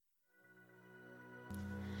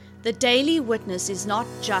The Daily Witness is not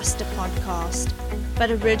just a podcast,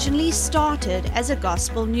 but originally started as a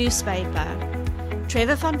gospel newspaper.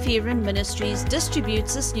 Pt.5 Ministries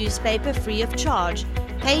distributes this newspaper free of charge,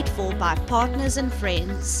 paid for by partners and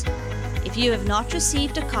friends. If you have not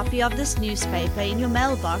received a copy of this newspaper in your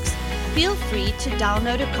mailbox, feel free to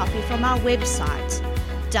download a copy from our website,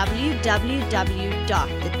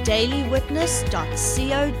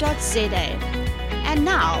 www.thedailywitness.co.za. And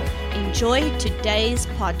now, enjoy today's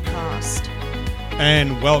podcast.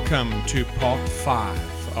 And welcome to part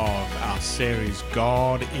 5 of our series,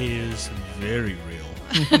 God is Very Real.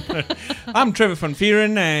 I'm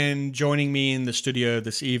Pt.5, and joining me in the studio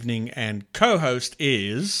this evening and co-host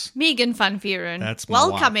is... Pt.5. That's my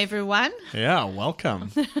Welcome, wife. everyone. Yeah,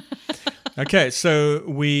 welcome. Okay, so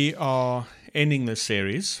we are ending this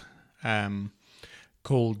series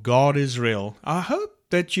called God is Real. I hope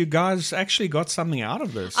that you guys actually got something out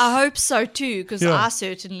of this. I hope so too, because Yeah. I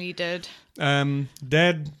certainly did.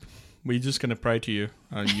 Dad, we're just going to pray to you.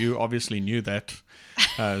 You obviously knew that.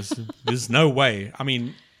 There's no way. I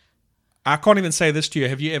mean, I can't even say this to you.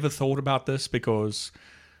 Have you ever thought about this? Because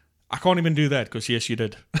I can't even do that, because yes, you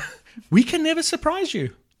did. We can never surprise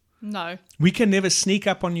you. No. We can never sneak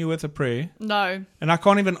up on you with a prayer. No. And I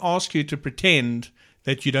can't even ask you to pretend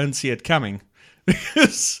that you don't see it coming.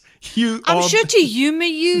 Because I'm sure to humor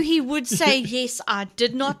you, he would say, yes, I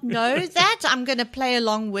did not know that. I'm going to play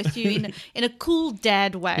along with you in a cool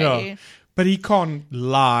dad way. Yeah, but he can't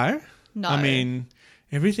lie. No. I mean,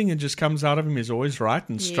 everything that just comes out of him is always right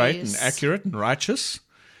and straight and Yes. accurate and righteous.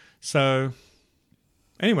 So,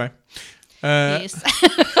 anyway. Yes.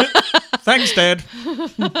 Thanks, Dad.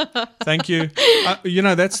 Thank you.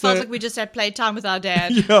 That's Sounds like we just had playtime with our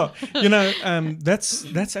dad. Yeah,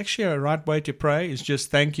 that's actually a right way to pray, is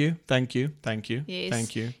just thank you, thank you, thank you, Yes.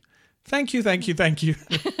 thank you, thank you, thank you, thank you,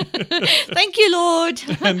 Thank you, Lord.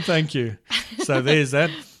 and thank you. So there's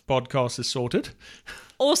that. Podcast is sorted.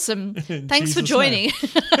 Awesome. Thanks for Jesus' joining.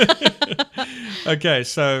 Okay,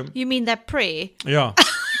 so You mean that prayer? yeah.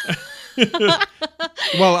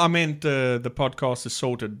 Well, I meant the podcast is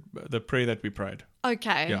sorted, the prayer that we prayed.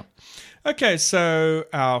 Okay. Yeah. Okay, so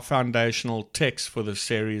our foundational text for the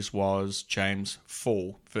series was James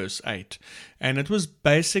 4, verse 8. And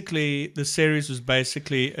the series was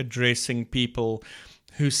basically addressing people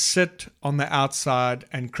who sit on the outside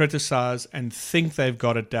and criticize and think they've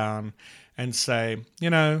got it down and say,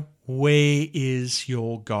 where is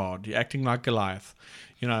your God? You're acting like Goliath.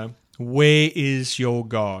 Where is your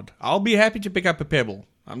God? I'll be happy to pick up a pebble.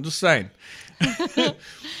 I'm just saying.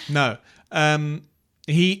 No.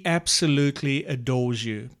 He absolutely adores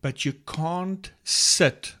you, but you can't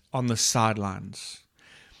sit on the sidelines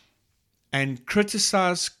and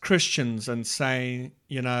criticize Christians and say,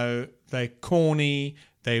 they're corny,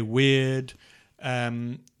 they're weird.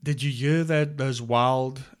 Did you hear those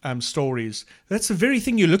wild stories? That's the very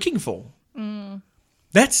thing you're looking for. Mm.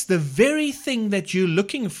 That's the very thing that you're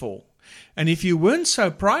looking for. And if you weren't so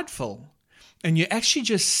prideful and you actually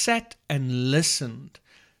just sat and listened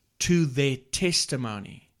to their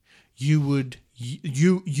testimony, you would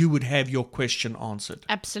have your question answered.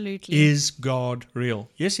 Absolutely. Is God real?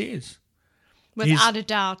 Yes, he is. Without a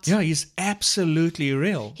doubt. Yeah, he's absolutely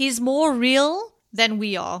real. He's more real than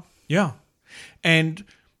we are. Yeah. And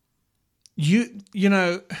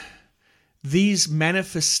these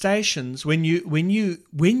manifestations, when you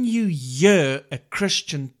hear a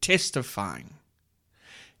Christian testifying,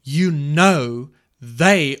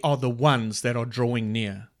 they are the ones that are drawing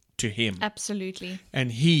near to him. Absolutely.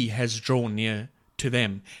 And he has drawn near to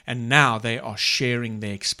them. And now they are sharing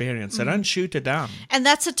their experience. They don't shoot it down. And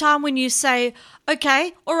that's a time when you say,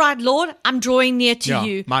 okay, all right, Lord, I'm drawing near to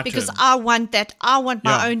you because turn. I want that. I want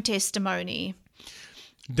my Yeah. own testimony.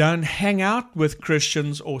 Don't hang out with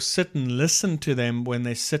Christians or sit and listen to them when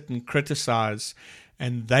they sit and criticize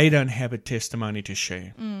and they don't have a testimony to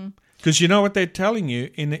share. Because you know what they're telling you?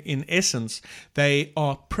 In essence, they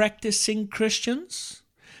are practicing Christians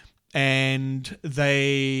and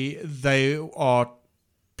they are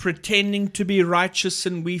pretending to be righteous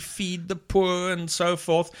and we feed the poor and so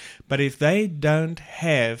forth. But if they don't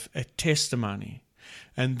have a testimony,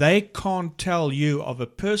 and they can't tell you of a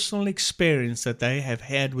personal experience that they have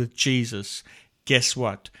had with Jesus, guess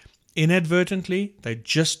what? Inadvertently, they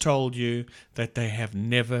just told you that they have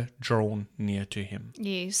never drawn near to him.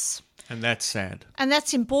 Yes. And that's sad. And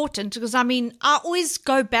that's important because, I always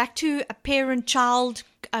go back to a parent-child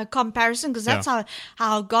comparison because that's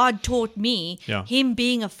how God taught me, him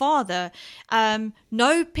being a father.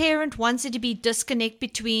 No parent wants it to be disconnect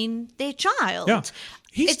between their child. Yeah.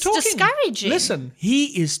 It's discouraging. Listen,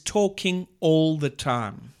 he is talking all the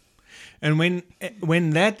time. And when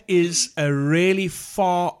that is a really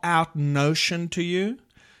far out notion to you,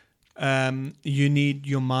 you need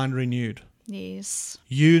your mind renewed. Yes.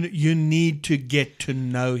 You need to get to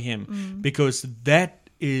know him, because that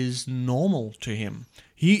is normal to him.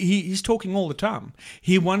 He's talking all the time.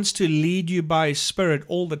 He wants to lead you by his Spirit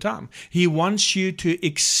all the time. He wants you to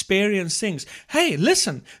experience things. Hey,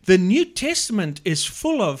 listen, the New Testament is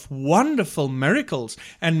full of wonderful miracles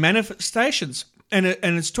and manifestations. And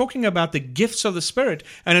it's talking about the gifts of the Spirit,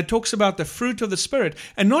 and it talks about the fruit of the Spirit.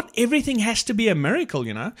 And not everything has to be a miracle,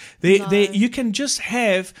 you know. You can just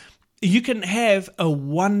have a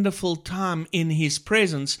wonderful time in his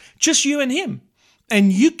presence, just you and him.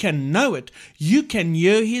 And you can know it. You can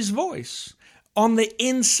hear his voice. On the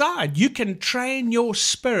inside, you can train your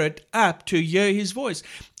spirit up to hear his voice.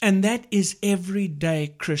 And that is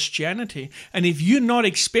everyday Christianity. And if you're not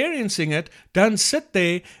experiencing it, don't sit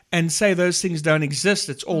there and say those things don't exist.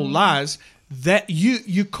 It's all lies. That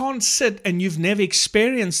you can't sit and you've never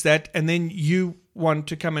experienced that, and then you want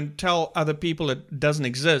to come and tell other people it doesn't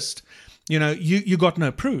exist. You know, you got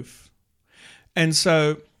no proof. And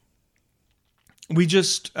so we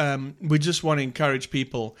just want to encourage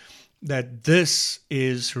people that this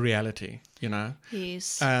is reality, you know.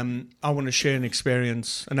 Yes. I want to share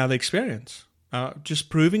another experience, just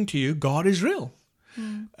proving to you God is real.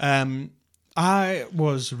 I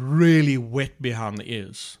was really wet behind the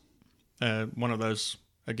ears. One of those,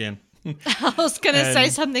 again. I was going to say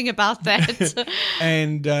something about that.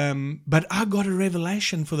 But I got a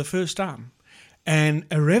revelation for the first time. And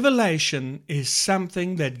a revelation is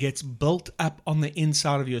something that gets built up on the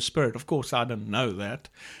inside of your spirit. Of course, I didn't know that,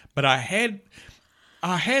 but I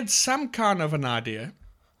had some kind of an idea.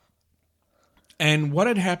 And what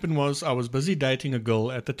had happened was I was busy dating a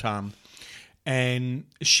girl at the time, and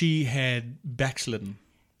she had backslidden.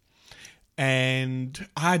 And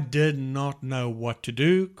I did not know what to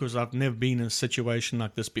do, because I've never been in a situation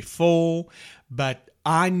like this before. But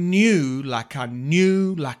I knew like I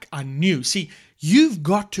knew. See, you've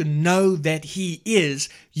got to know that he is.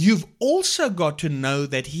 You've also got to know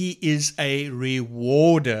that he is a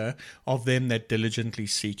rewarder of them that diligently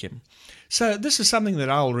seek him. So this is something that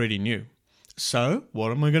I already knew. So what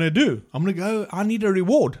am I going to do? I'm going to go, I need a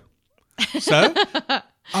reward. So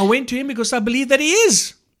I went to him because I believe that he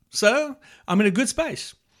is. So I'm in a good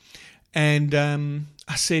space. And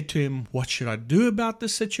I said to him, what should I do about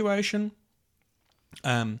this situation?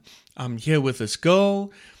 I'm here with this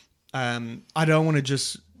girl. I don't want to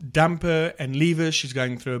just dump her and leave her. She's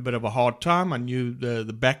going through a bit of a hard time. I knew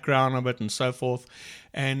the background of it and so forth.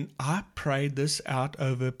 And I prayed this out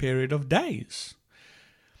over a period of days.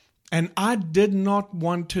 And I did not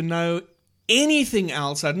want to know anything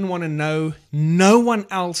else. I didn't want to know no one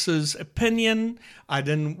else's opinion. I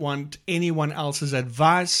didn't want anyone else's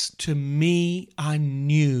advice. To me, I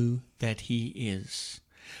knew that he is.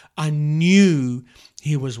 I knew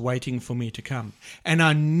he was waiting for me to come. And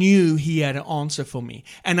I knew he had an answer for me.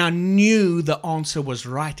 And I knew the answer was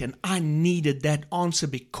right. And I needed that answer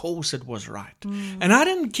because it was right. And I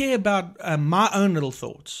didn't care about my own little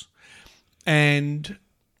thoughts. And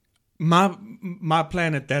my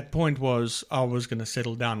plan at that point was I was going to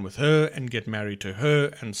settle down with her and get married to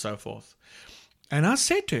her and so forth. And I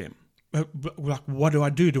said to him, like, what do I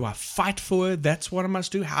do? Do I fight for her? That's what I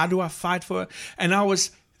must do. How do I fight for her? And I was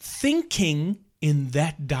thinking in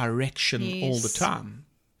that direction all the time.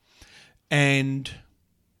 And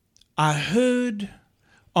I heard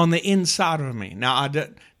on the inside of me. Now,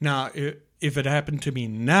 if it happened to me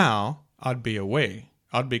now, I'd be aware.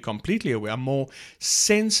 I'd be completely aware. I'm more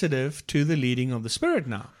sensitive to the leading of the Spirit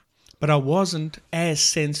now. But I wasn't as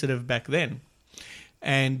sensitive back then.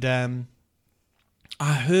 And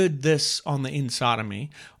I heard this on the inside of me.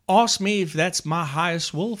 Ask me if that's my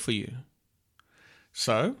highest will for you.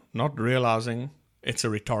 So, not realizing it's a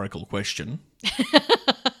rhetorical question,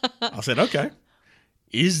 I said, okay,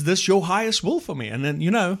 is this your highest will for me? And then,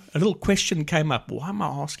 a little question came up. Why am I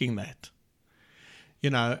asking that?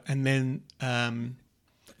 And then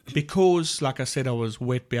because, like I said, I was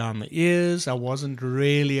wet behind the ears. I wasn't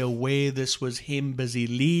really aware this was him busy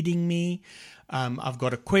leading me. I've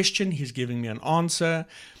got a question. He's giving me an answer.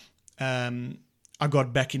 I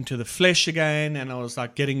got back into the flesh again, and I was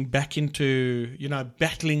like getting back into,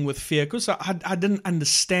 battling with fear because I didn't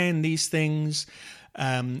understand these things.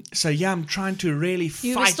 I'm trying to really fight.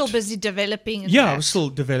 You were still busy developing. I was still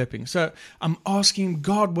developing. So I'm asking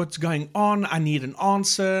God what's going on. I need an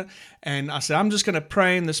answer. And I said, I'm just going to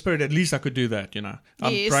pray in the Spirit. At least I could do that,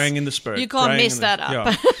 I'm praying in the Spirit. You can't mess that up.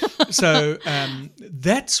 Yeah. So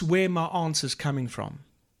that's where my answer's coming from.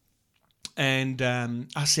 And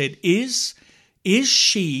I said, is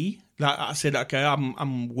she, Like I said, okay,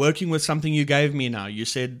 I'm working with something you gave me now. You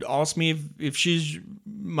said, ask me if she's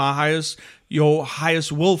your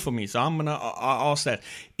highest will for me. So I'm going to ask that.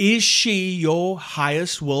 Is she your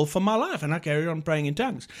highest will for my life? And I carry on praying in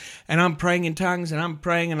tongues. And I'm praying in tongues, and I'm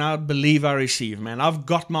praying, and I believe I receive, man. I've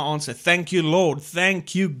got my answer. Thank you, Lord.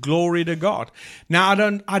 Thank you. Glory to God. Now,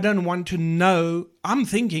 I don't want to know. I'm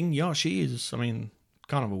thinking, yeah, she is. I mean,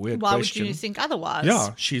 kind of a weird question. Why would you think otherwise?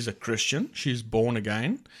 Yeah, she's a Christian. She's born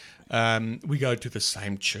again. We go to the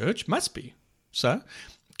same church. Must be. So,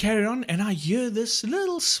 carry on, and I hear this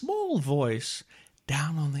little small voice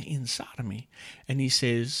down on the inside of me, and he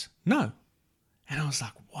says, no. And I was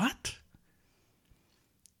like, what?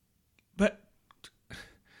 But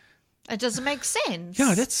it doesn't make sense.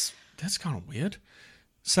 Yeah, that's kind of weird.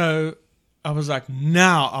 So I was like,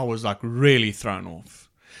 really thrown off.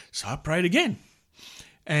 So I prayed again.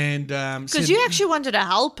 And because you actually wanted to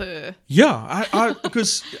help her. Yeah,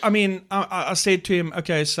 because I said to him,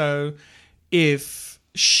 okay, so if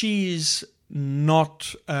she's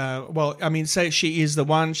not, say she is the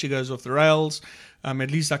one, she goes off the rails,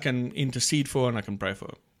 at least I can intercede for her and I can pray for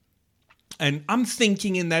her. And I'm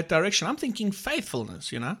thinking in that direction. I'm thinking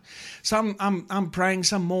faithfulness, So I'm praying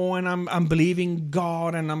some more, and I'm believing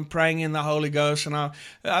God, and I'm praying in the Holy Ghost, and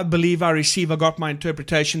I believe I receive. I got my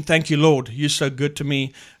interpretation. Thank you, Lord. You're so good to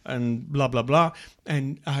me, and blah, blah, blah.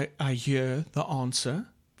 And I hear the answer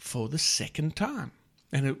for the second time.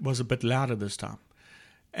 And it was a bit louder this time.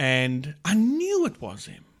 And I knew it was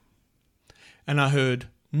him. And I heard,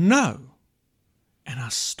 no. And I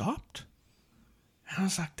stopped. And I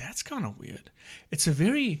was like, that's kind of weird. It's a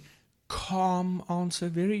very calm answer,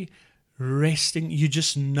 very resting. You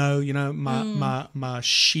just know, my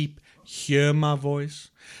sheep hear my voice.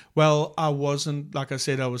 Well, I wasn't, like I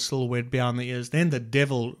said, I was still wet behind the ears. Then the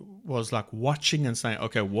devil was like watching and saying,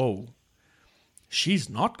 okay, whoa, she's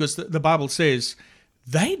not. Because the Bible says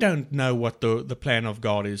they don't know what the plan of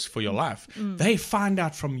God is for your life. They find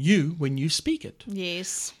out from you when you speak it.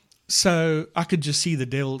 Yes. So I could just see the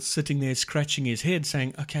devil sitting there scratching his head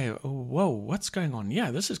saying, okay, whoa, what's going on?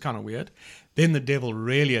 Yeah, this is kind of weird. Then the devil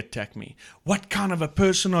really attacked me. What kind of a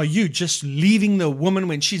person are you, just leaving the woman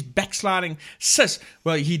when she's backsliding? Sis.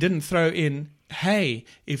 Well, he didn't throw in, hey,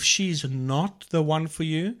 if she's not the one for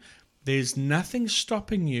you, there's nothing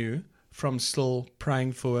stopping you from still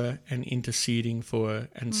praying for her and interceding for her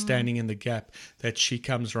and standing in the gap that she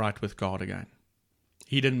comes right with God again.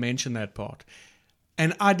 He didn't mention that part.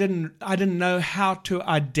 And I didn't know how to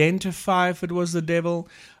identify if it was the devil.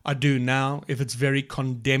 I do now. If it's very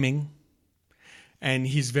condemning and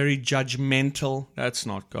he's very judgmental, that's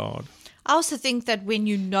not God. I also think that when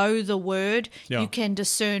you know the word, you can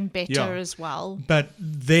discern better as well. But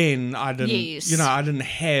then I didn't, I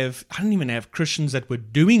didn't even have Christians that were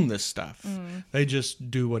doing this stuff. They just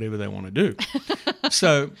do whatever they want to do.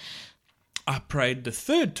 So I prayed the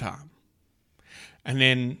third time. And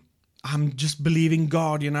then I'm just believing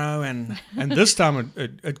God, and this time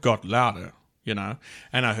it got louder, and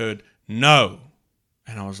I heard, no.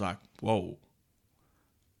 And I was like, whoa.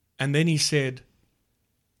 And then he said,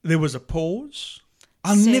 there was a pause.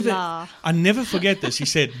 I never forget this. He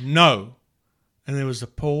said, no. And there was a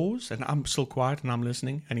pause, and I'm still quiet, and I'm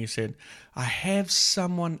listening. And he said, I have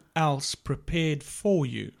someone else prepared for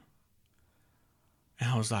you. And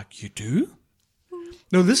I was like, you do?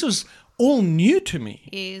 No, this was all new to me.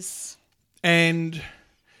 Yes. And,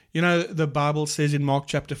 the Bible says in Mark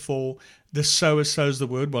chapter 4, the sower sows the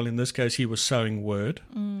word. Well, in this case, he was sowing word.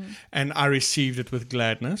 And I received it with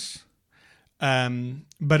gladness.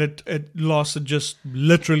 But it lasted just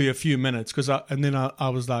literally a few minutes. And then I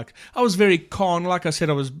was like, I was very calm. Like I said,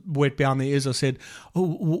 I was wet behind the ears. I said,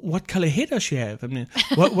 oh, what color hair does she have? I mean,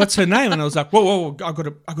 what's her name? And I was like, whoa, I got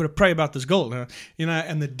to pray about this girl.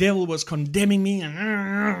 And the devil was condemning me.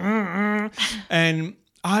 And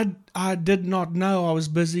I did not know. I was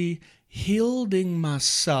busy yielding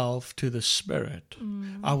myself to the Spirit.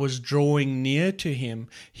 I was drawing near to him.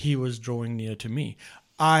 He was drawing near to me.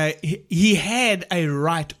 He had a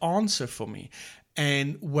right answer for me.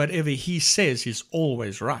 And whatever he says is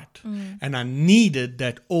always right. And I needed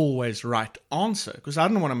that always right answer because I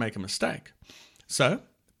didn't want to make a mistake. So,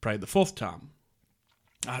 prayed the fourth time.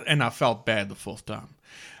 And I felt bad the fourth time.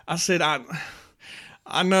 I said,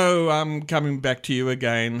 I know I'm coming back to you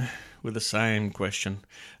again with the same question.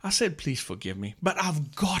 I said, please forgive me, but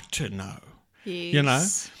I've got to know.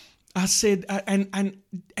 Yes. I said,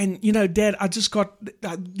 Dad, I just got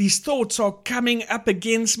these thoughts are coming up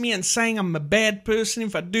against me and saying I'm a bad person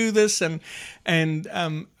if I do this, and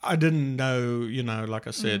I didn't know, like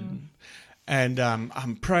I said, And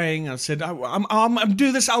I'm praying. I said, I'm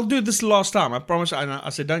do this. I'll do this last time. I promise. And I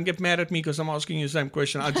said, don't get mad at me because I'm asking you the same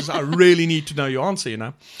question. I really need to know your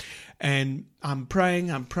answer, And I'm praying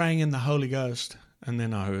in the Holy Ghost. And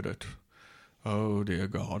then I heard it. Oh, dear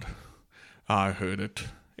God. I heard it.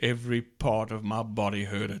 Every part of my body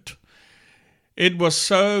heard it. It was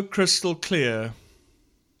so crystal clear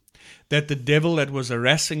that the devil that was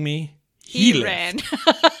harassing me, he ran.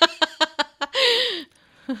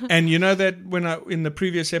 And you know that in the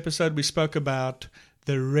previous episode we spoke about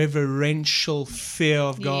the reverential fear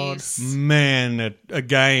of God? Yes. Man,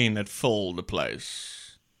 it filled the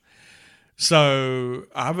place. So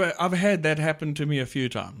I've had that happen to me a few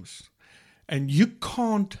times. And you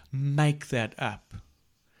can't make that up.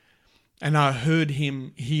 And I heard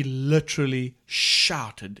him, he literally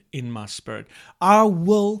shouted in my spirit. I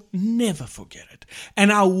will never forget it.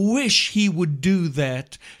 And I wish he would do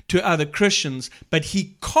that to other Christians, but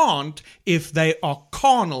he can't if they are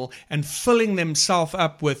carnal and filling themselves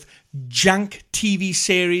up with junk TV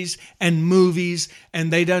series and movies,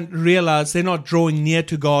 and they don't realize they're not drawing near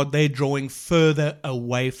to God, they're drawing further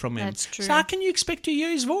away from him. That's true. So how can you expect to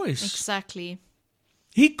hear his voice? Exactly.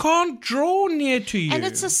 He can't draw near to you. And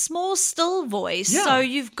it's a small, still voice, Yeah. so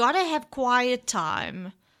you've got to have quiet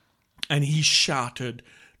time. And he shouted,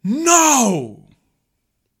 "No!"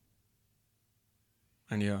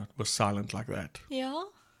 And it was silent like that. Yeah.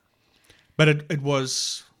 But it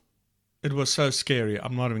was so scary.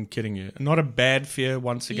 I'm not even kidding you. Not a bad fear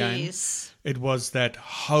once again. Yes. It was that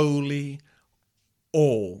holy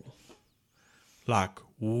awe. Like,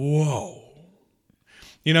 whoa.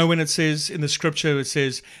 You know, when it says in the scripture, it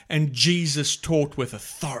says, and Jesus taught with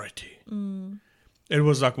authority. It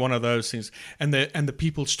was like one of those things. And the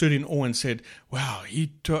people stood in awe and said, wow,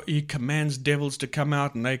 he commands devils to come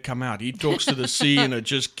out and they come out. He talks to the sea and it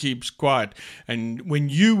just keeps quiet. And when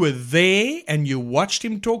you were there and you watched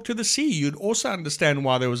him talk to the sea, you'd also understand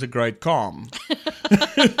why there was a great calm.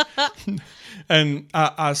 And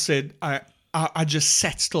I said, I just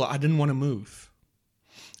sat still. I didn't want to move.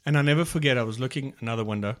 And I never forget, I was looking another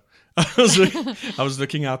window. I was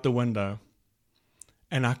looking out the window,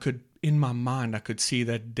 and in my mind, I could see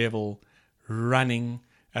that devil running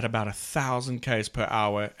at about 1,000 k's per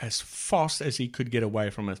hour as fast as he could get away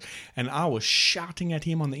from us. And I was shouting at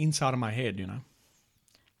him on the inside of my head,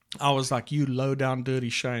 I was like, you low down dirty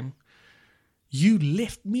shame. You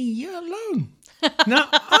left me here alone. Now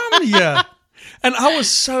I'm here. And I was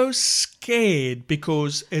so scared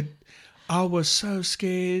because I was so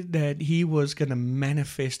scared that he was going to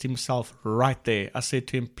manifest himself right there. I said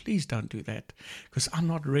to him, please don't do that because I'm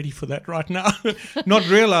not ready for that right now. Not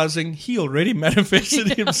realizing he already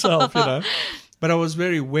manifested himself, But I was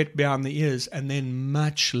very wet behind the ears. And then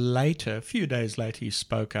much later, a few days later, he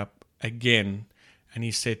spoke up again and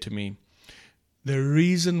he said to me, the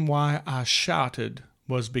reason why I shouted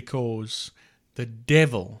was because the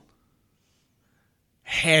devil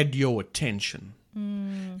had your attention.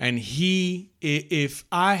 And if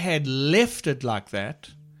I had left it like that,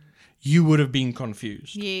 you would have been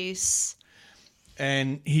confused. Yes.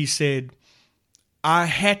 And he said, I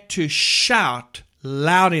had to shout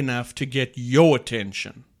loud enough to get your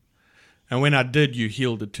attention. And when I did, you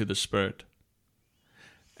yielded to the Spirit.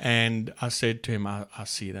 And I said to him, I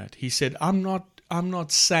see that. He said, I'm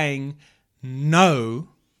not saying no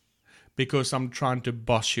because I'm trying to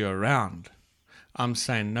boss you around. I'm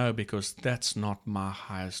saying no because that's not my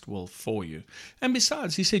highest will for you. And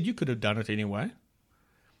besides, he said, you could have done it anyway.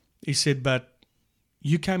 He said, but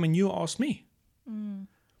you came and you asked me.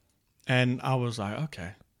 And I was like,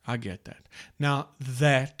 okay, I get that. Now,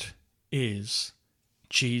 that is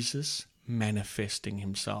Jesus manifesting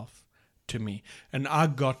himself to me. And I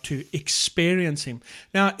got to experience him.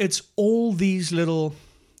 Now, it's all these little,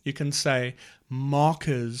 you can say,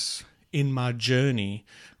 markers in my journey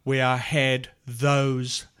where I had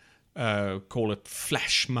those, call it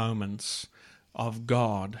flash moments of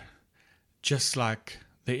God, just like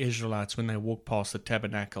the Israelites when they walked past the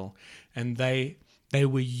tabernacle, and they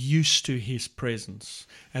were used to his presence,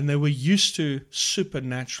 and they were used to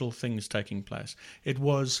supernatural things taking place. It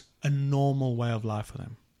was a normal way of life for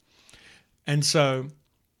them. And so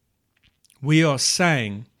we are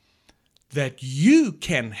saying that you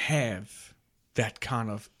can have that kind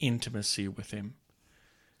of intimacy with him.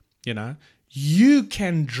 You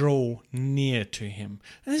can draw near to him.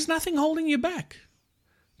 And there's nothing holding you back.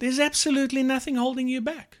 There's absolutely nothing holding you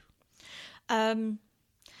back.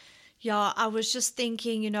 Yeah, I was just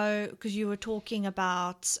thinking, because you were talking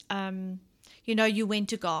about, you went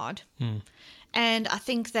to God. And I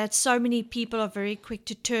think that so many people are very quick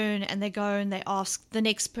to turn and they go and they ask the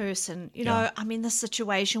next person, I'm in this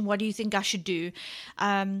situation, what do you think I should do?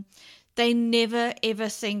 They never ever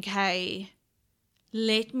think, hey,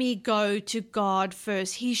 let me go to God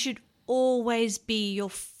first. He should always be your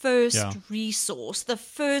first resource, the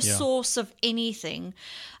first source of anything.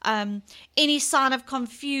 Any sign of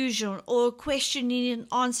confusion or a question you need an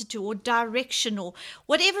answer to, or direction, or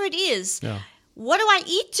whatever it is. What do I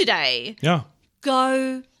eat today?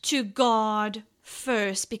 Go to God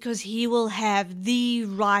first, because He will have the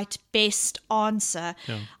right, best answer.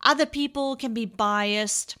 Other people can be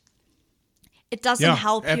biased. It doesn't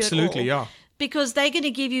help you at all. Because they're going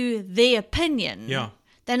to give you their opinion.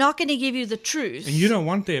 They're not going to give you the truth. And you don't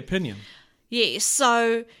want their opinion. Yes.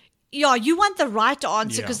 So, you want the right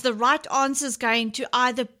answer, because the right answer is going to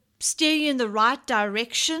either steer you in the right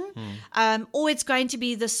direction, or it's going to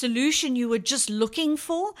be the solution you were just looking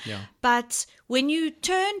for. But when you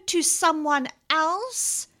turn to someone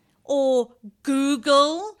else or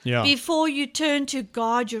Google before you turn to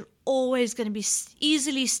God, you're always going to be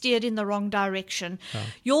easily steered in the wrong direction.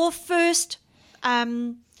 Your first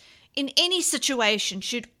in any situation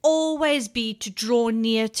should always be to draw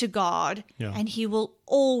near to God, and He will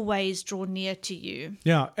always draw near to you.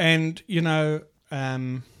 And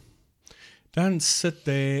don't sit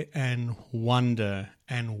there and wonder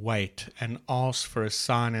and wait and ask for a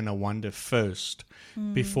sign and a wonder first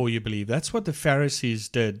before you believe. That's what the Pharisees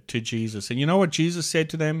did to Jesus. And you know what Jesus said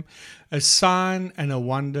to them? A sign and a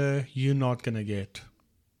wonder you're not going to get.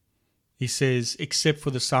 He says, except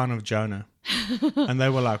for the sign of Jonah. And they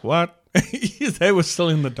were like, what? They were still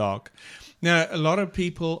in the dark. Now, a lot of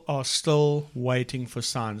people are still waiting for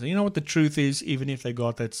signs. And you know what the truth is? Even if they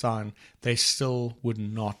got that sign, they still would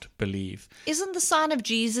not believe. Isn't the sign of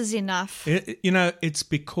Jesus enough? It's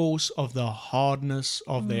because of the hardness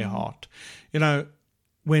of their heart.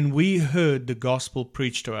 When we heard the gospel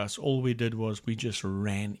preached to us, all we did was we just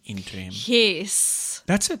ran into Him. Yes.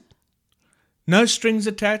 That's it. No strings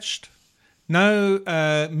attached.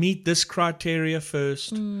 No, meet this criteria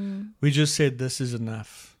first. We just said, this is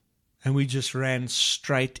enough. And we just ran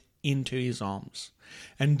straight into His arms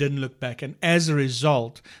and didn't look back. And as a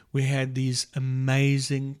result, we had these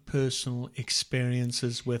amazing personal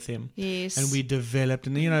experiences with Him. Yes. And we developed.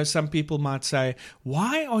 And, some people might say,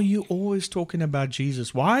 why are you always talking about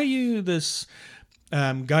Jesus? Why are you this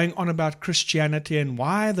going on about Christianity and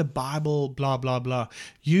why the Bible, blah, blah, blah?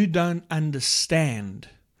 You don't understand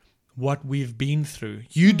what we've been through.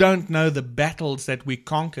 You don't know the battles that we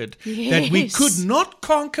conquered, that we could not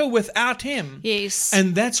conquer without Him. Yes.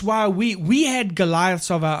 And that's why we had Goliaths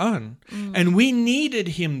of our own, and we needed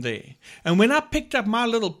Him there. And when I picked up my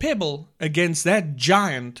little pebble against that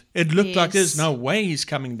giant, it looked like there's no way he's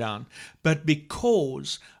coming down. But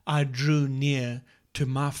because I drew near to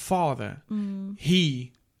my Father,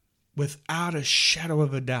 He, without a shadow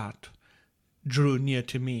of a doubt, drew near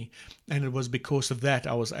to me. And it was because of that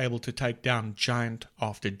I was able to take down giant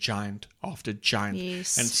after giant after giant.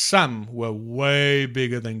 Yes. And some were way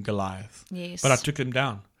bigger than Goliath. Yes. But I took him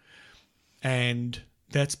down. And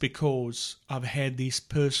that's because I've had these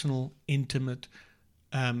personal, intimate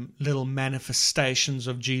little manifestations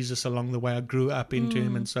of Jesus along the way. I grew up into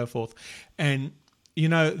Him and so forth. And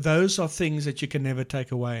those are things that you can never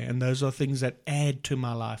take away. And those are things that add to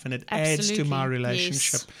my life. And it adds to my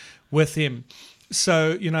relationship with Him.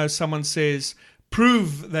 So, someone says,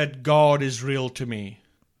 prove that God is real to me.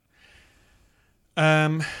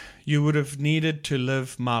 You would have needed to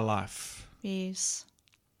live my life. Yes.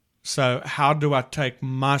 So how do I take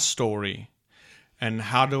my story and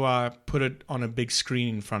how do I put it on a big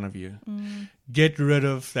screen in front of you? Get rid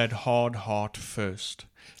of that hard heart first.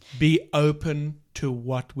 Be open to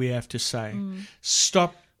what we have to say.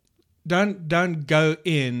 Stop. Don't go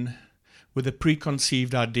in with a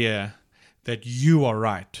preconceived idea that you are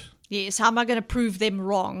right. Yes. How am I going to prove them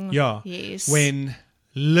wrong? Yeah. Yes. When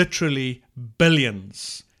literally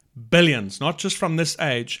billions, not just from this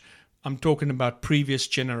age, I'm talking about previous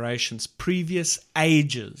generations, previous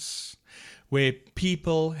ages, where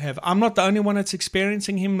people have, I'm not the only one that's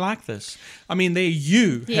experiencing Him like this. I mean,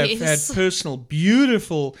 have had personal,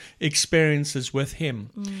 beautiful experiences with Him.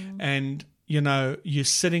 And, you're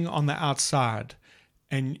sitting on the outside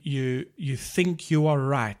and you think you are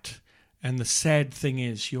right. And the sad thing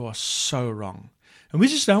is you are so wrong. And we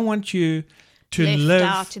just don't want you to left live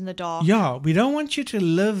out in the dark. Yeah, we don't want you to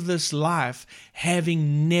live this life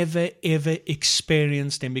having never ever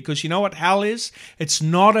experienced Him, because you know what hell is? It's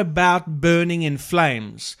not about burning in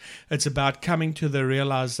flames. It's about coming to the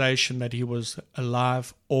realization that He was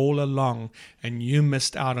alive all along and you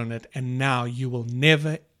missed out on it, and now you will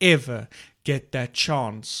never ever get that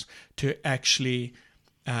chance to actually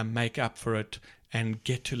make up for it and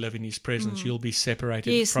get to live in His presence. You'll be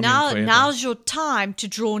separated from Him forever. Now's your time to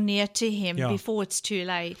draw near to Him before it's too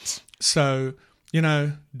late. So,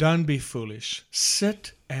 don't be foolish.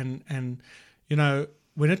 Sit and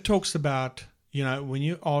when it talks about, when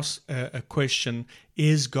you ask a question,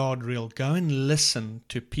 is God real? Go and listen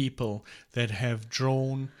to people that have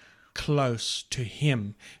drawn close to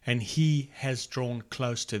Him and He has drawn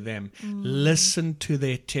close to them. Listen to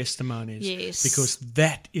their testimonies, because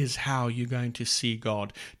that is how you're going to see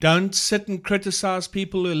God. Don't sit and criticize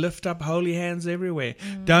people who lift up holy hands everywhere.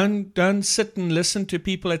 Don't sit and listen to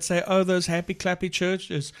people that say, oh, those happy clappy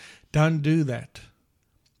churches. Don't do that.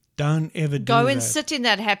 Don't ever do that. Go and sit in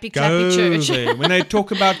that happy clappy church. There. When they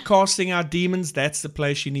talk about casting out demons, that's the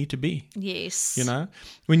place you need to be. Yes.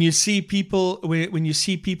 When you see people,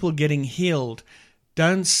 getting healed,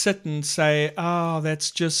 don't sit and say, "Oh,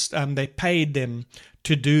 that's just they paid them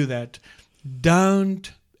to do that."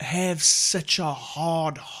 Don't have such a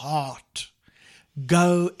hard heart.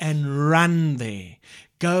 Go and run there.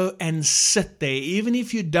 Go and sit there. Even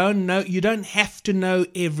if you don't know, you don't have to know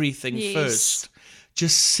everything first.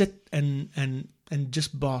 Just sit and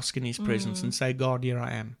just bask in His presence and say, God, here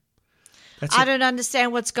I am. I don't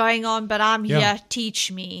understand what's going on, but I'm here. Teach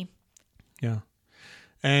me. Yeah.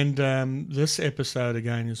 And this episode,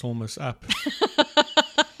 again, is almost up.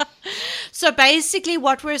 So basically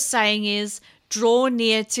what we're saying is draw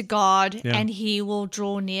near to God and He will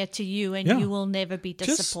draw near to you, and you will never be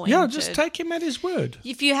disappointed. Just take Him at His word.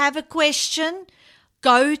 If you have a question,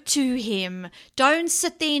 go to Him. Don't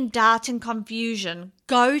sit there in doubt and confusion.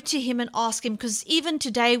 Go to Him and ask Him, because even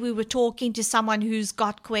today we were talking to someone who's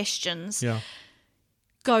got questions. Yeah.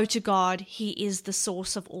 Go to God. He is the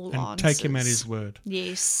source of all answers. And take Him at His word.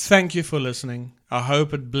 Yes. Thank you for listening. I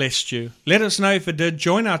hope it blessed you. Let us know if it did.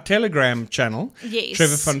 Join our Telegram channel,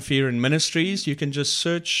 Trevor Van Vieren Ministries. You can just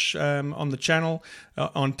search on the channel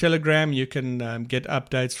on Telegram. You can get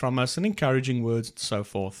updates from us and encouraging words and so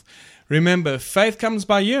forth. Remember, faith comes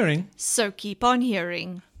by hearing. So keep on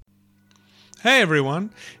hearing. Hey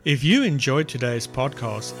everyone, if you enjoyed today's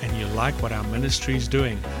podcast and you like what our ministry is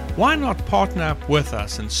doing, why not partner up with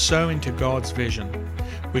us and sow into God's vision,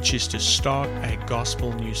 which is to start a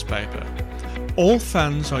gospel newspaper. All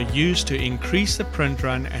funds are used to increase the print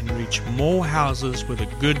run and reach more houses with the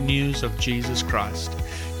good news of Jesus Christ.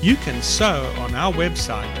 You can sow on our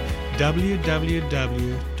website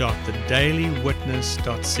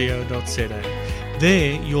www.thedailywitness.co.za.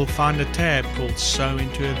 There you'll find a tab called Sow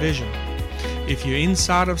into a Vision. If you're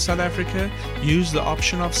inside of South Africa, use the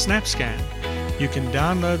option of SnapScan. You can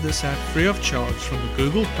download this app free of charge from the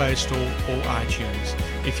Google Play Store or iTunes.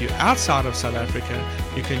 If you're outside of South Africa,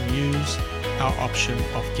 you can use our option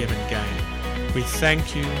of Give and Gain. We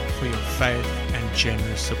thank you for your faith and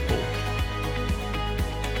generous support.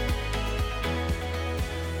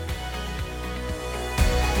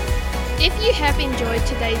 If you have enjoyed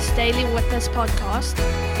today's Daily Witness podcast,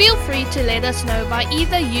 feel free to let us know by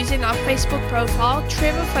either using our Facebook profile,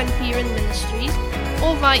 Trevor Van Vieren Ministries,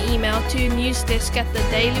 or via email to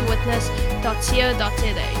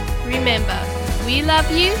newsdesk@thedailywitness.co.za. Remember, we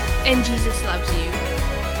love you and Jesus loves you.